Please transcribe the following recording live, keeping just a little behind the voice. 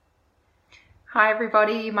Hi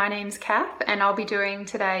everybody, my name's Kath and I'll be doing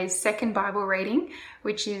today's second Bible reading,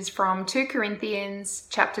 which is from 2 Corinthians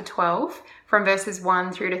chapter 12 from verses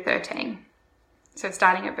 1 through to 13. So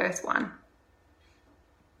starting at verse 1.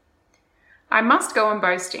 I must go on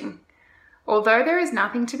boasting. Although there is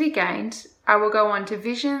nothing to be gained, I will go on to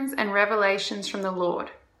visions and revelations from the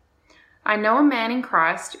Lord. I know a man in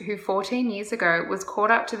Christ who 14 years ago was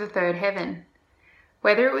caught up to the third heaven.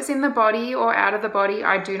 Whether it was in the body or out of the body,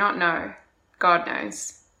 I do not know. God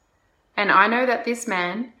knows. And I know that this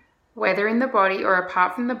man, whether in the body or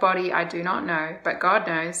apart from the body, I do not know, but God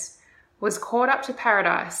knows, was caught up to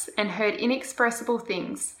paradise and heard inexpressible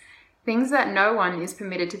things, things that no one is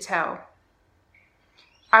permitted to tell.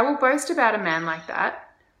 I will boast about a man like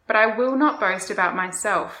that, but I will not boast about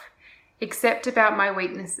myself, except about my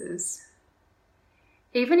weaknesses.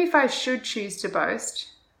 Even if I should choose to boast,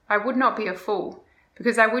 I would not be a fool,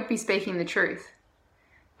 because I would be speaking the truth.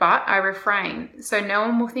 But I refrain, so no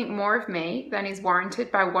one will think more of me than is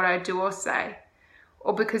warranted by what I do or say,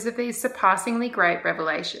 or because of these surpassingly great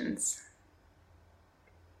revelations.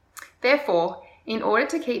 Therefore, in order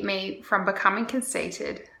to keep me from becoming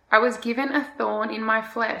conceited, I was given a thorn in my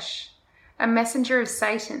flesh, a messenger of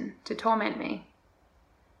Satan to torment me.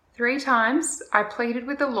 3 times I pleaded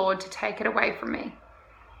with the Lord to take it away from me.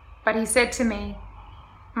 But he said to me,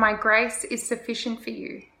 "My grace is sufficient for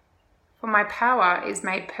you, for my power is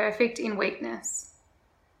made perfect in weakness."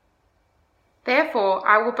 Therefore,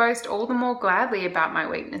 I will boast all the more gladly about my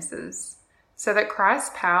weaknesses, so that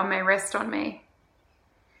Christ's power may rest on me.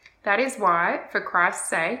 That is why, for Christ's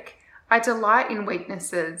sake, I delight in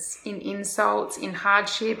weaknesses, in insults, in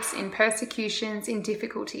hardships, in persecutions, in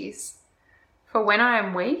difficulties. For when I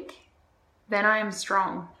am weak, then I am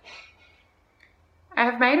strong. I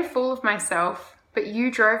have made a fool of myself, but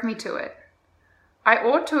you drove me to it. I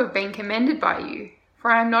ought to have been commended by you,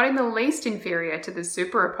 for I am not in the least inferior to the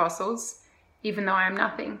super apostles, even though I am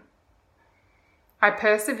nothing. I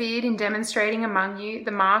persevered in demonstrating among you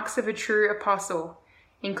the marks of a true apostle,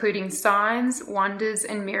 including signs, wonders,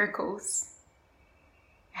 and miracles.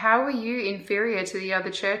 How were you inferior to the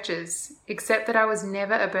other churches, except that I was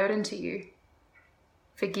never a burden to you?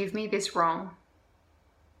 Forgive me this wrong.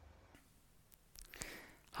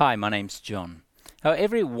 Hi, my name's John. Now,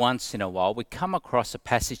 every once in a while, we come across a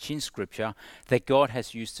passage in Scripture that God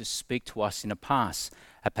has used to speak to us in the past,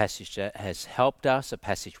 a passage that has helped us, a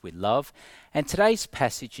passage we love, and today's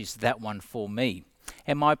passage is that one for me.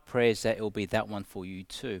 And my prayer is that it will be that one for you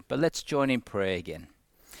too. But let's join in prayer again.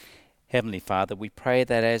 Heavenly Father, we pray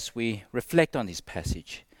that as we reflect on this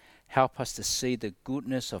passage, help us to see the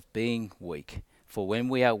goodness of being weak. For when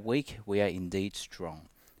we are weak, we are indeed strong.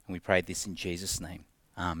 And we pray this in Jesus' name.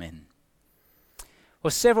 Amen. Well,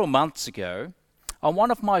 several months ago, on one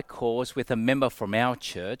of my calls with a member from our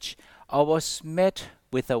church, I was met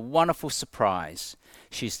with a wonderful surprise.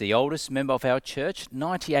 She's the oldest member of our church,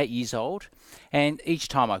 98 years old, and each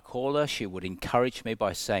time I call her, she would encourage me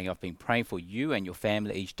by saying, "I've been praying for you and your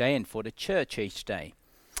family each day and for the church each day."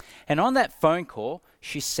 And on that phone call,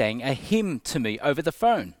 she sang a hymn to me over the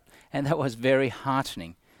phone, and that was very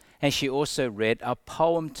heartening. And she also read a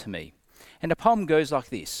poem to me. And the poem goes like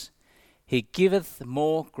this: "He giveth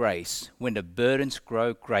more grace when the burdens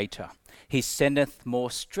grow greater. He sendeth more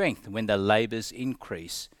strength when the labours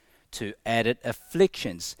increase. To added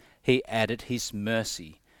afflictions he added his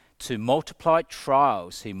mercy. To multiplied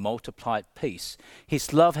trials he multiplied peace.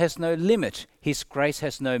 His love has no limit, his grace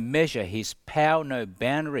has no measure, his power no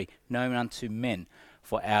boundary known unto men.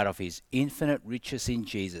 For out of his infinite riches in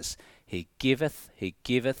Jesus he giveth,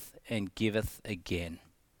 and giveth again."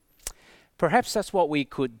 Perhaps that's what we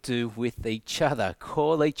could do with each other.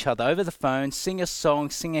 Call each other over the phone, sing a song,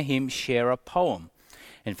 sing a hymn, share a poem.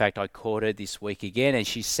 In fact, I called her this week again and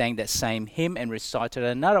she sang that same hymn and recited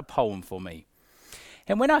another poem for me.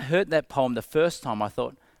 And when I heard that poem the first time, I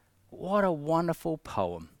thought, what a wonderful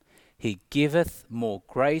poem. He giveth more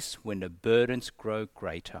grace when the burdens grow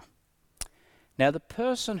greater. Now, the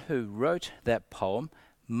person who wrote that poem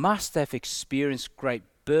must have experienced great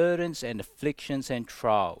burdens and afflictions and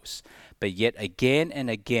trials, but yet again and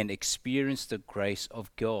again experienced the grace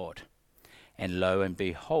of God. And lo and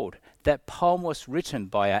behold, that poem was written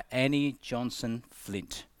by Annie Johnson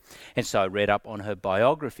Flint. And so I read up on her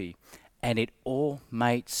biography, and it all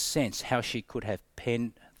made sense how she could have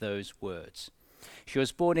penned those words. She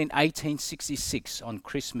was born in 1866 on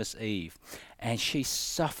Christmas Eve, and she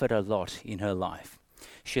suffered a lot in her life.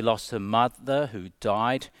 She lost her mother, who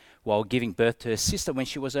died while giving birth to her sister when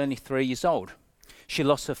she was only 3 years old. She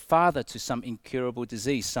lost her father to some incurable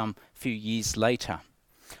disease some few years later.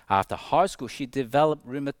 After high school, she developed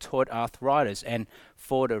rheumatoid arthritis, and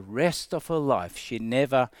for the rest of her life, she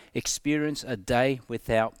never experienced a day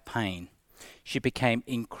without pain. She became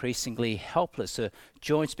increasingly helpless. Her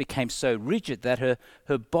joints became so rigid that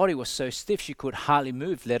her body was so stiff she could hardly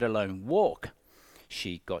move, let alone walk.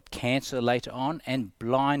 She got cancer later on, and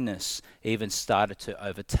blindness even started to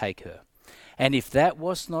overtake her. And if that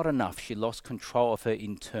was not enough, she lost control of her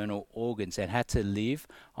internal organs and had to live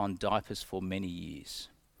on diapers for many years.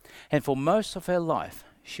 And for most of her life,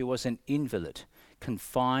 she was an invalid,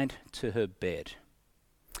 confined to her bed.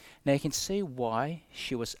 Now you can see why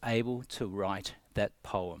she was able to write that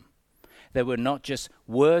poem. They were not just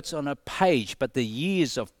words on a page, but the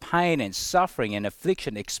years of pain and suffering and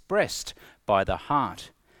affliction expressed by the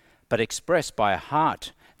heart, but expressed by a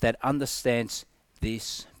heart that understands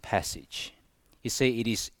this passage. You see, it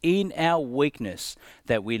is in our weakness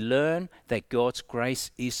that we learn that God's grace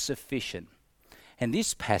is sufficient. And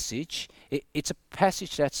this passage, it's a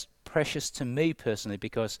passage that's precious to me personally,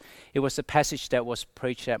 because it was a passage that was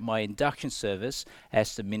preached at my induction service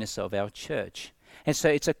as the minister of our church. And so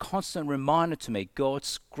it's a constant reminder to me,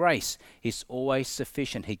 God's grace is always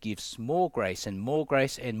sufficient. He gives more grace and more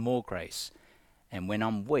grace and more grace. And when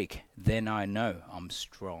I'm weak, then I know I'm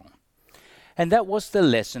strong. And that was the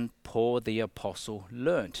lesson Paul the Apostle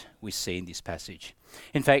learned, we see in this passage.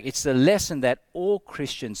 In fact, it's the lesson that all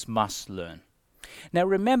Christians must learn. Now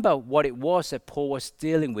remember what it was that Paul was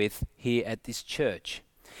dealing with here at this church.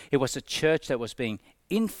 It was a church that was being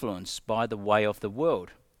influenced by the way of the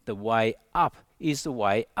world. The way up is the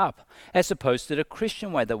way up, as opposed to the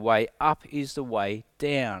Christian way. The way up is the way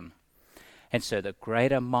down. And so the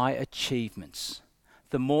greater my achievements,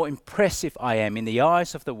 the more impressive I am in the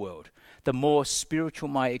eyes of the world, the more spiritual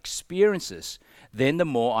my experiences, then the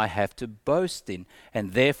more I have to boast in,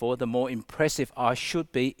 and therefore the more impressive I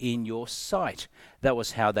should be in your sight. That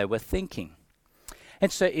was how they were thinking.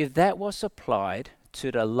 And so if that was applied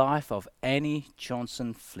to the life of Annie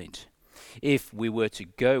Johnson Flint, if we were to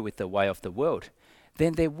go with the way of the world,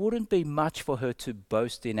 then there wouldn't be much for her to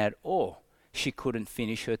boast in at all. She couldn't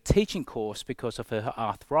finish her teaching course because of her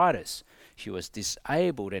arthritis. She was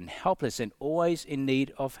disabled and helpless and always in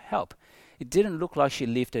need of help. It didn't look like she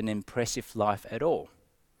lived an impressive life at all.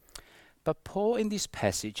 But Paul in this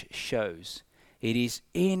passage shows it is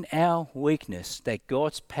in our weakness that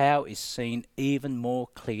God's power is seen even more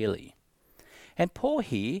clearly. And Paul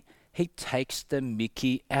here, he takes the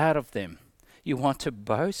mickey out of them. You want to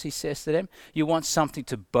boast, he says to them? You want something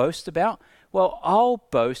to boast about? Well, I'll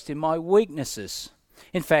boast in my weaknesses.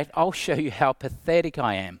 In fact, I'll show you how pathetic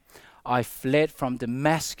I am. I fled from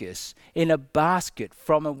Damascus in a basket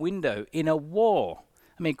from a window in a war.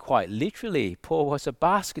 I mean, quite literally, Paul was a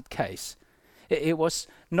basket case. It was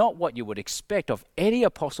not what you would expect of any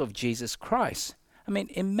apostle of Jesus Christ. I mean,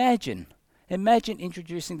 imagine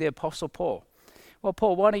introducing the Apostle Paul. Well,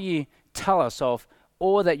 Paul, why don't you tell us of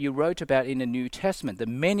all that you wrote about in the New Testament, the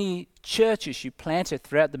many churches you planted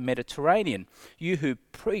throughout the Mediterranean, you who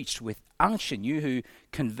preached with unction, you who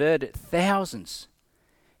converted thousands.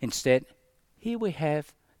 Instead, here we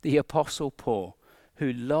have the Apostle Paul,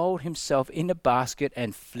 who lowered himself in a basket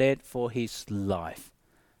and fled for his life.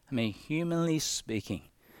 I mean, humanly speaking,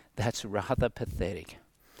 that's rather pathetic.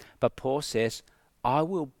 But Paul says, I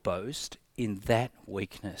will boast in that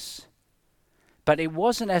weakness. But it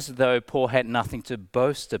wasn't as though Paul had nothing to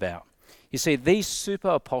boast about. You see, these super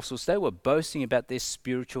apostles, they were boasting about their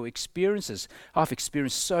spiritual experiences. I've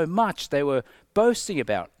experienced so much they were boasting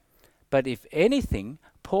about. But if anything,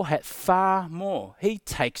 Paul had far more. He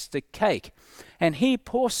takes the cake. And here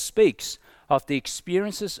Paul speaks of the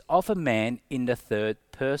experiences of a man in the third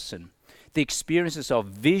person. The experiences of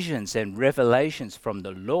visions and revelations from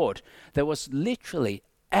the Lord that was literally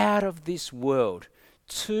out of this world,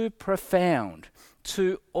 too profound,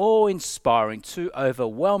 too awe-inspiring, too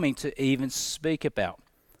overwhelming to even speak about.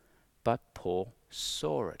 But Paul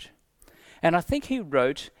saw it. And I think he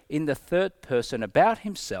wrote in the third person about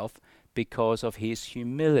himself because of his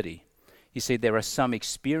humility. You see, there are some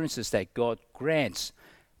experiences that God grants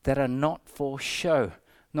that are not for show,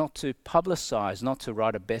 not to publicize, not to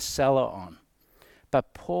write a bestseller on.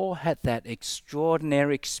 But Paul had that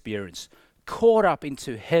extraordinary experience, caught up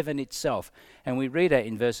into heaven itself. And we read that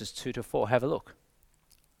in verses 2-4. Have a look.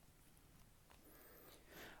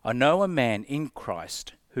 I know a man in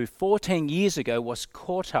Christ who 14 years ago was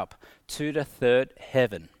caught up to the third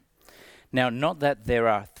heaven. Now, not that there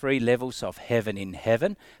are 3 levels of heaven in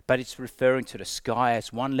heaven, but it's referring to the sky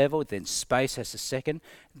as one level, then space as the second,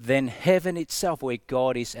 then heaven itself where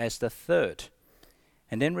God is as the third.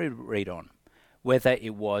 And then we read on. Whether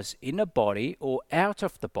it was in a body or out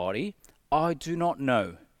of the body, I do not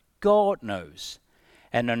know. God knows.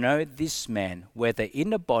 And I know this man, whether in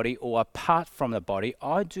the body or apart from the body,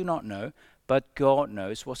 I do not know, but God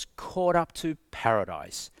knows, was caught up to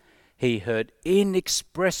paradise. He heard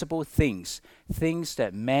inexpressible things, things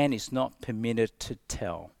that man is not permitted to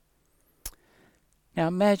tell. Now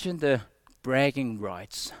imagine the bragging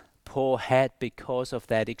rights Paul had because of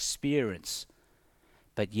that experience.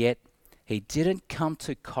 But yet, he didn't come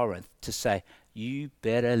to Corinth to say, you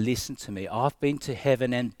better listen to me, I've been to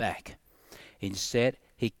heaven and back. Instead,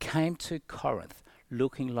 he came to Corinth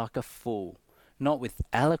looking like a fool, not with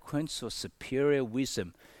eloquence or superior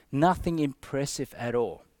wisdom, nothing impressive at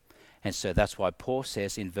all. And so that's why Paul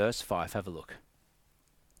says in verse 5, have a look.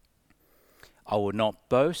 I will not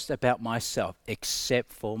boast about myself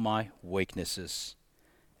except for my weaknesses.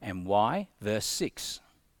 And why? Verse 6.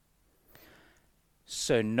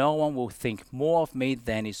 So no one will think more of me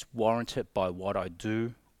than is warranted by what I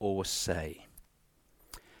do or say.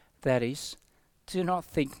 That is, do not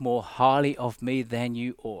think more highly of me than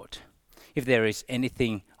you ought. If there is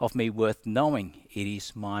anything of me worth knowing, it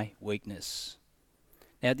is my weakness.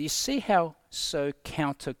 Now, do you see how so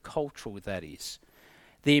countercultural that is?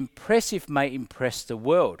 The impressive may impress the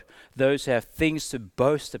world, those who have things to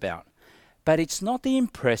boast about. But it's not the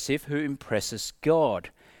impressive who impresses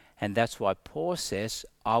God. And that's why Paul says,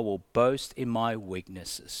 I will boast in my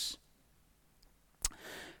weaknesses.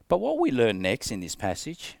 But what we learn next in this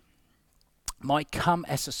passage might come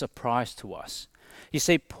as a surprise to us. You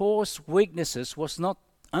see, Paul's weaknesses was not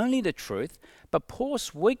only the truth, but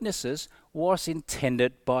Paul's weaknesses was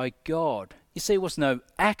intended by God. You see, it was no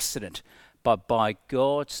accident, but by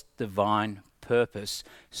God's divine purpose,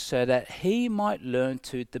 so that he might learn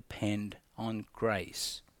to depend on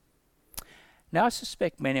grace. Now, I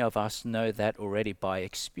suspect many of us know that already by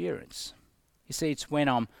experience. You see, it's when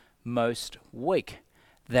I'm most weak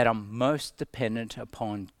that I'm most dependent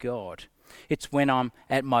upon God. It's when I'm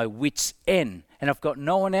at my wit's end and I've got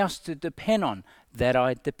no one else to depend on that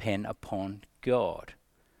I depend upon God.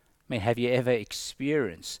 I mean, have you ever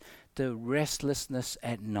experienced the restlessness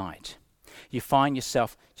at night? You find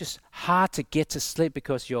yourself just hard to get to sleep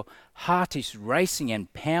because your heart is racing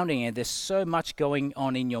and pounding and there's so much going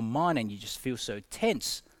on in your mind and you just feel so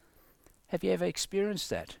tense. Have you ever experienced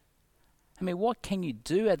that? I mean, what can you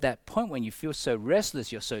do at that point when you feel so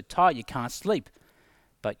restless, you're so tired, you can't sleep?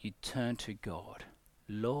 But you turn to God.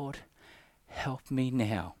 Lord, help me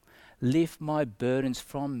now. Lift my burdens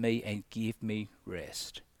from me and give me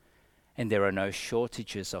rest. And there are no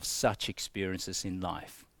shortages of such experiences in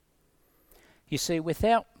life. You see,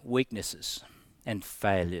 without weaknesses and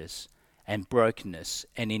failures and brokenness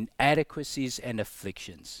and inadequacies and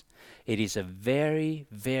afflictions, it is a very,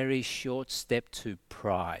 very short step to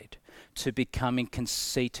pride, to becoming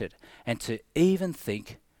conceited, and to even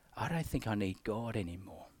think, I don't think I need God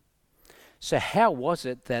anymore. So how was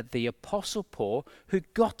it that the Apostle Paul, who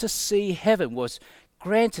got to see heaven, was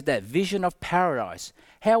granted that vision of paradise?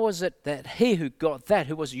 How was it that he who got that,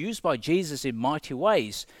 who was used by Jesus in mighty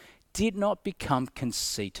ways, did not become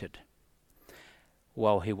conceited?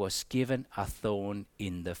 Well, he was given a thorn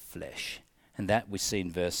in the flesh. And that we see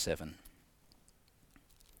in verse 7.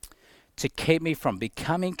 To keep me from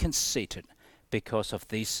becoming conceited because of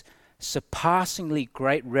these surpassingly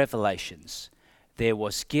great revelations, there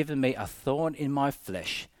was given me a thorn in my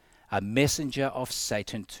flesh, a messenger of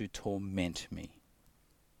Satan to torment me.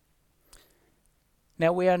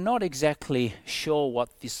 Now, we are not exactly sure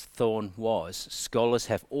what this thorn was. Scholars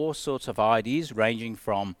have all sorts of ideas, ranging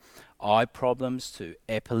from eye problems to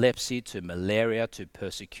epilepsy to malaria to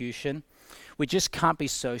persecution. We just can't be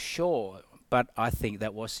so sure, but I think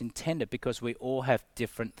that was intended because we all have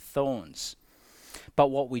different thorns. But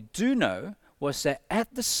what we do know was that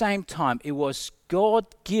at the same time, it was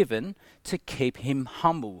God-given to keep him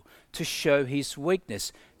humble, to show his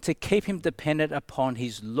weakness, to keep him dependent upon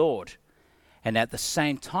his Lord. And at the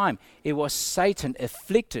same time, it was Satan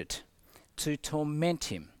afflicted to torment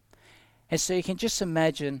him. And so you can just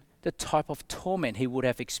imagine the type of torment he would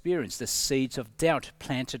have experienced, the seeds of doubt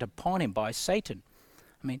planted upon him by Satan.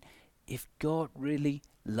 I mean, if God really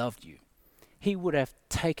loved you, he would have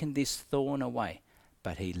taken this thorn away,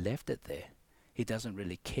 but he left it there. He doesn't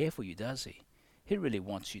really care for you, does he? He really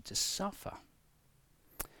wants you to suffer.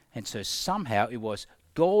 And so somehow it was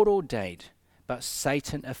God ordained, but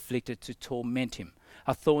Satan afflicted to torment him.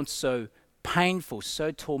 A thorn so painful,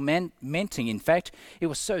 so tormenting. In fact, it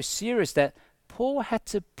was so serious that Paul had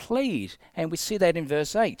to plead, and we see that in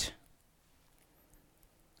verse 8.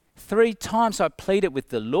 3 times I pleaded with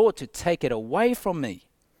the Lord to take it away from me.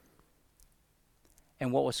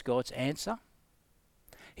 And what was God's answer?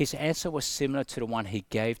 His answer was similar to the one he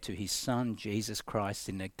gave to his son, Jesus Christ,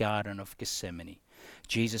 in the Garden of Gethsemane.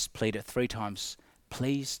 Jesus pleaded 3 times,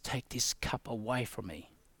 "Please take this cup away from me."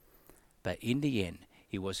 But in the end,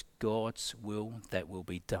 it was God's will that will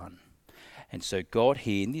be done. And so God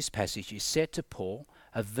here in this passage is said to Paul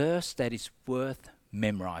a verse that is worth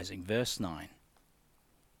memorizing. Verse 9.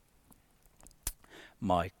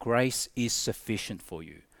 "My grace is sufficient for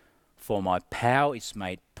you, for my power is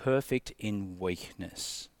made perfect in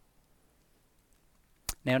weakness."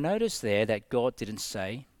 Now notice there that God didn't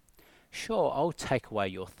say, "Sure, I'll take away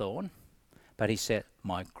your thorn," but he said,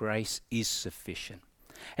 "My grace is sufficient."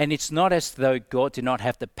 And it's not as though God did not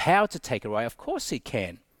have the power to take it away. Of course he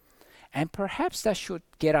can. And perhaps that should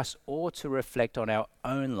get us all to reflect on our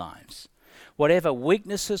own lives. Whatever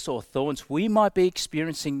weaknesses or thorns we might be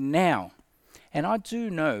experiencing now. And I do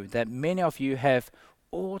know that many of you have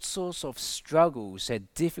all sorts of struggles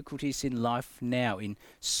and difficulties in life now in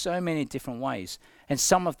so many different ways. And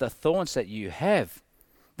some of the thorns that you have,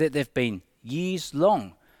 that they've been years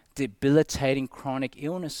long, debilitating chronic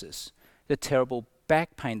illnesses, the terrible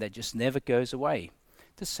back pain that just never goes away,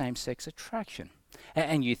 the same-sex attraction.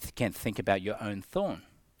 And you can think about your own thorn.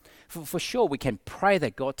 For sure, we can pray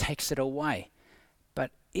that God takes it away.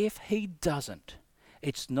 But if he doesn't,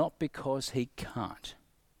 it's not because he can't.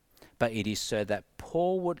 But it is so that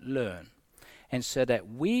Paul would learn, and so that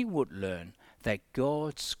we would learn that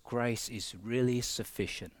God's grace is really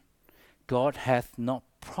sufficient. God hath not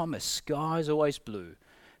promised skies always blue,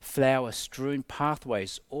 flower-strewn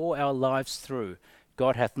pathways all our lives through.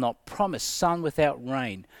 God hath not promised sun without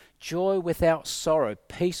rain, joy without sorrow,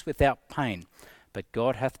 peace without pain. But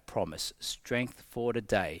God hath promised strength for the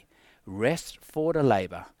day, rest for the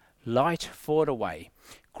labour, light for the way,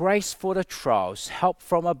 grace for the trials, help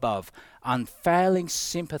from above, unfailing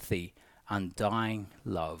sympathy, undying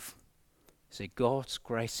love. See, God's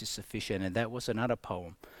grace is sufficient, and that was another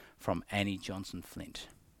poem from Annie Johnson Flint.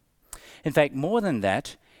 In fact, more than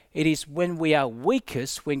that, it is when we are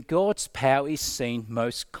weakest when God's power is seen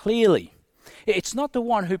most clearly. It's not the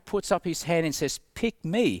one who puts up his hand and says, "Pick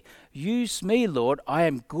me, use me, Lord, I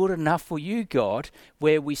am good enough for you, God,"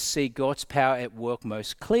 where we see God's power at work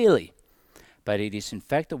most clearly. But it is in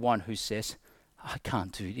fact the one who says, "I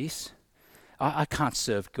can't do this. I can't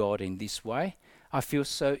serve God in this way. I feel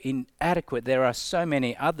so inadequate. There are so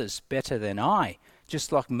many others better than I,"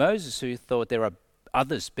 just like Moses, who thought there are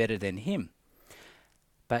others better than him.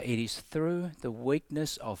 But it is through the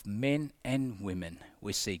weakness of men and women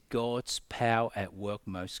we see God's power at work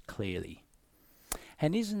most clearly.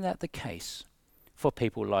 And isn't that the case for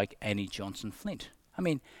people like Annie Johnson Flint? I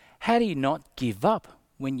mean, how do you not give up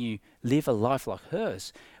when you live a life like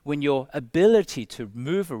hers, when your ability to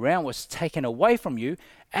move around was taken away from you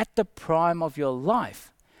at the prime of your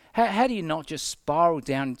life? How do you not just spiral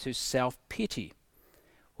down into self-pity?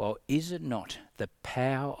 Well, is it not the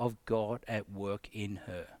power of God at work in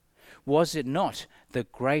her? Was it not the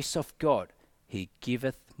grace of God? He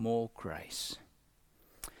giveth more grace.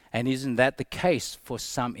 And isn't that the case for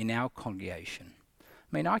some in our congregation? I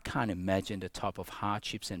mean, I can't imagine the type of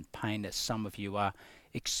hardships and pain that some of you are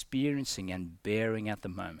experiencing and bearing at the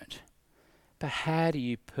moment. But how do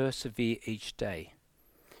you persevere each day?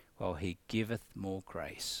 Well, he giveth more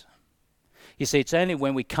grace. You see, it's only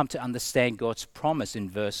when we come to understand God's promise in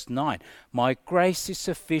verse 9, "My grace is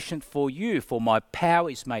sufficient for you, for my power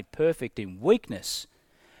is made perfect in weakness."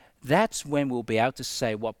 That's when we'll be able to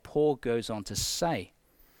say what Paul goes on to say.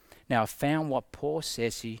 Now, I found what Paul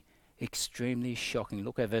says here extremely shocking.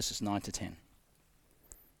 Look at verses 9 to 10.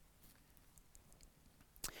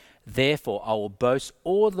 "Therefore, I will boast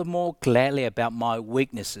all the more gladly about my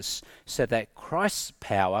weaknesses, so that Christ's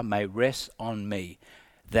power may rest on me.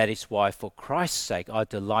 That is why, for Christ's sake, I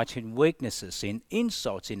delight in weaknesses, in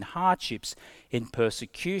insults, in hardships, in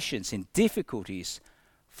persecutions, in difficulties.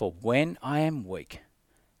 For when I am weak,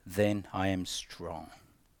 then I am strong."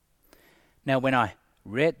 Now, when I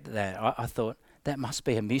read that, I thought, that must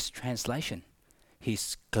be a mistranslation.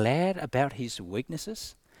 He's glad about his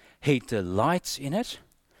weaknesses. He delights in it.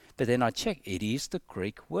 But then I checked, it is the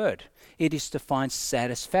Greek word. It is to find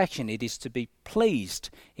satisfaction. It is to be pleased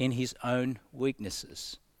in his own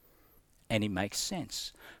weaknesses. And it makes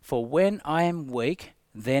sense. For when I am weak,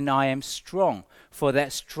 then I am strong. For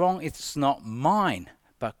that strong is not mine,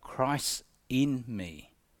 but Christ in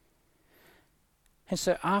me. And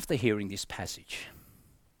so after hearing this passage,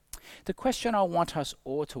 the question I want us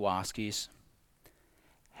all to ask is,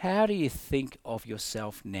 how do you think of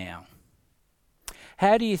yourself now?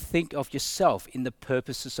 How do you think of yourself in the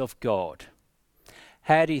purposes of God?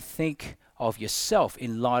 How do you think of yourself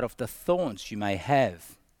in light of the thorns you may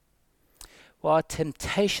have? Well, a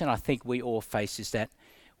temptation I think we all face is that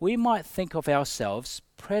we might think of ourselves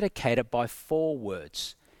predicated by 4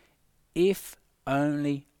 words. If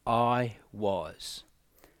only I was.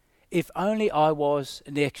 If only I was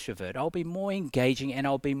an extrovert, I'll be more engaging and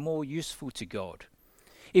I'll be more useful to God.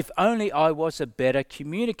 If only I was a better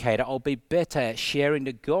communicator, I'll be better at sharing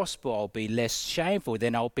the gospel, I'll be less shameful,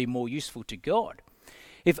 then I'll be more useful to God.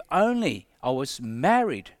 If only I was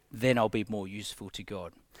married, then I'll be more useful to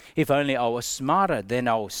God. If only I was smarter, then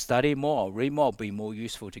I'll study more, I'll read more, I'll be more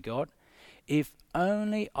useful to God. If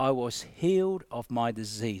only I was healed of my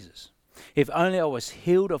diseases. If only I was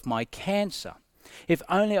healed of my cancer. If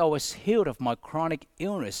only I was healed of my chronic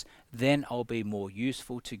illness, then I'll be more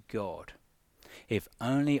useful to God. If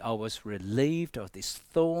only I was relieved of this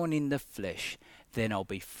thorn in the flesh, then I'll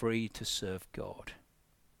be free to serve God.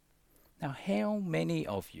 Now, how many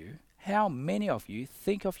of you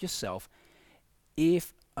think of yourself,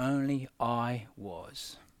 if only I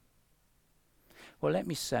was? Well, let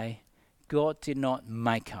me say, God did not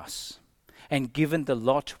make us. And given the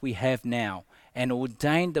lot we have now, and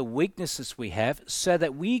ordained the weaknesses we have, so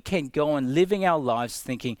that we can go on living our lives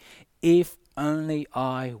thinking, if only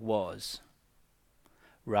I was.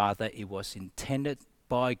 Rather, it was intended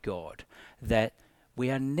by God that we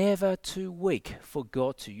are never too weak for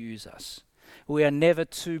God to use us. We are never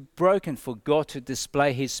too broken for God to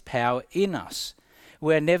display His power in us.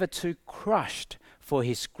 We are never too crushed for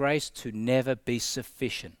His grace to never be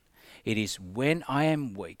sufficient. It is when I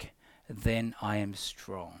am weak, then I am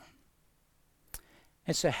strong.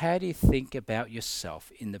 And so how do you think about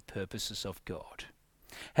yourself in the purposes of God?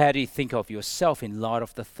 How do you think of yourself in light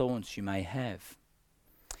of the thorns you may have?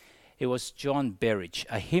 It was John Berridge,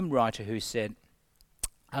 a hymn writer, who said,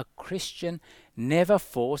 "A Christian never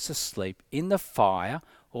falls asleep in the fire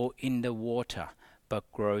or in the water,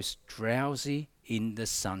 but grows drowsy in the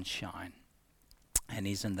sunshine." And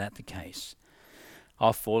isn't that the case?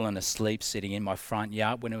 I've fallen asleep sitting in my front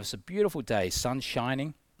yard when it was a beautiful day, sun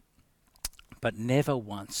shining, but never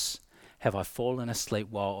once have I fallen asleep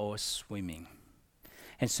while I was swimming.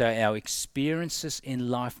 And so our experiences in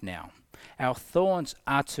life now, our thorns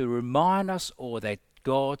are to remind us all that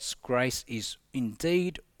God's grace is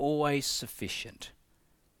indeed always sufficient.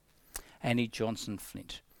 Annie Johnson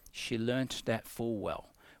Flint, she learnt that full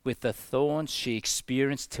well, with the thorns she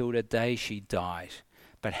experienced till the day she died.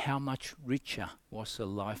 But how much richer was her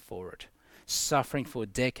life for it, suffering for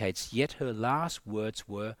decades, yet her last words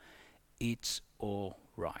were, "It's all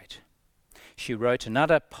right." She wrote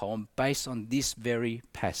another poem based on this very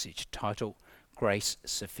passage, titled Grace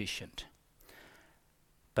Sufficient.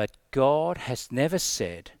 But God has never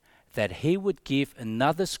said that He would give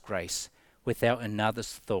another's grace without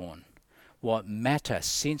another's thorn. What matter,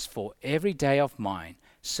 since for every day of mine,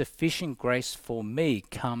 sufficient grace for me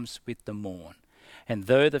comes with the morn. And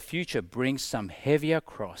though the future brings some heavier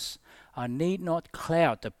cross, I need not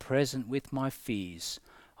cloud the present with my fears.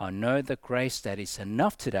 I know the grace that is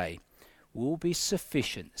enough today will be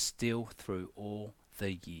sufficient still through all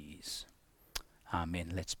the years.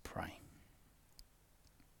 Amen. Let's pray.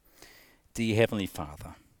 Dear Heavenly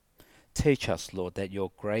Father, teach us, Lord, that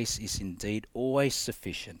your grace is indeed always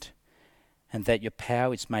sufficient, and that your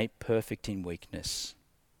power is made perfect in weakness.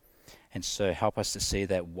 And so help us to see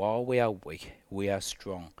that while we are weak, we are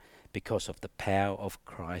strong because of the power of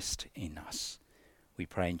Christ in us. We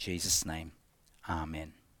pray in Jesus' name.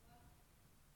 Amen.